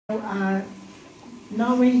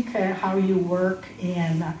Knowing how you work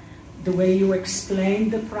and the way you explain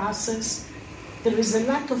the process, there is a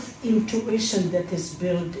lot of intuition that is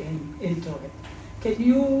built into it. Can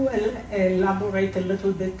you elaborate a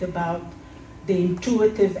little bit about the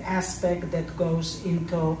intuitive aspect that goes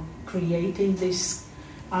into creating these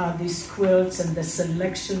quilts and the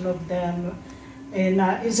selection of them? And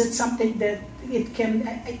is it something that it can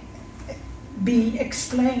be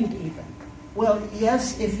explained even? Well,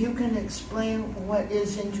 yes, if you can explain what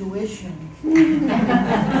is intuition.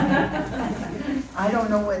 I don't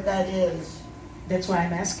know what that is. That's why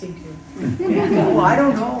I'm asking you. Oh, I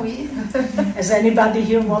don't know either. Does anybody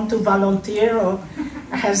here want to volunteer or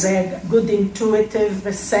has a good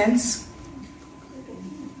intuitive sense?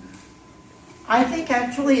 I think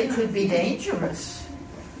actually it could be dangerous.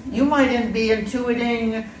 You might be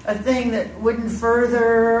intuiting a thing that wouldn't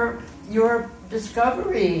further your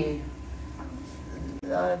discovery.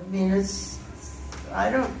 I mean, I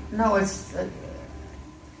don't know,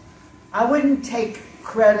 I wouldn't take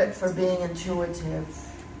credit for being intuitive.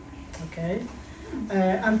 Okay.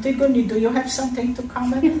 Antigone, do you have something to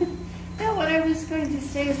comment? Yeah, what I was going to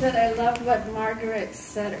say is that I love what Margaret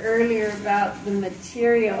said earlier about the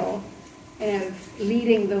material of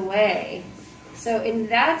leading the way. So in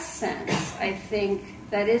that sense, I think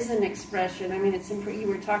that is an expression. I mean, you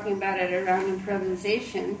were talking about it around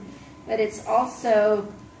improvisation, but it's also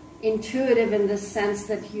intuitive in the sense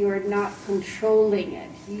that you are not controlling it.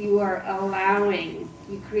 You are allowing,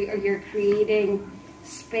 you're creating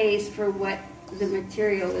space for what the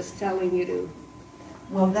material is telling you to.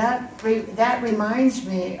 Well, that reminds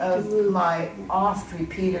me of my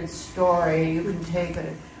oft-repeated story. You can take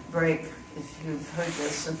a break if you've heard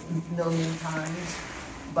this a million times.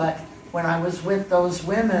 But when I was with those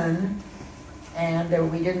women, and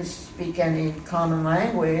we didn't speak any common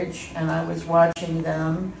language, and I was watching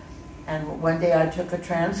them, and one day I took a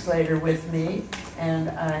translator with me, and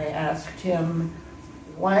I asked him,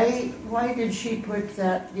 why did she put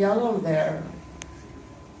that yellow there?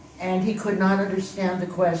 And he could not understand the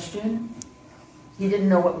question. He didn't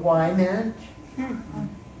know what why meant.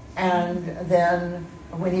 And then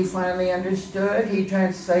when he finally understood, he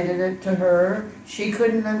translated it to her. She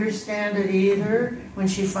couldn't understand it either. When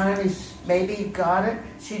she finally maybe got it,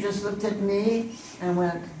 she just looked at me and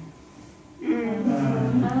went,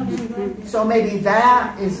 So maybe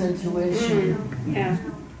that is intuition. Yeah.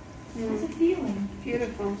 It's a feeling.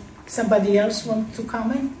 Beautiful. Somebody else want to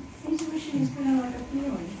comment? Intuition is kind of like a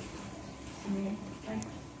feeling. I mean, like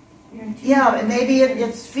your intuition. Yeah, and maybe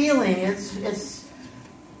it's feeling.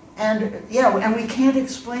 And we can't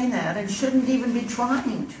explain that, and shouldn't even be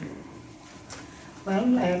trying to. Well,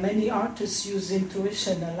 many artists use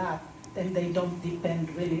intuition a lot, and they don't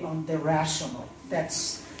depend really on the rational.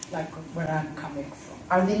 That's like where I'm coming from.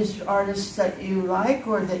 Are these artists that you like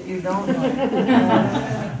or that you don't like?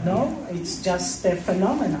 No, it's just a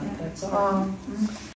phenomenon, that's all.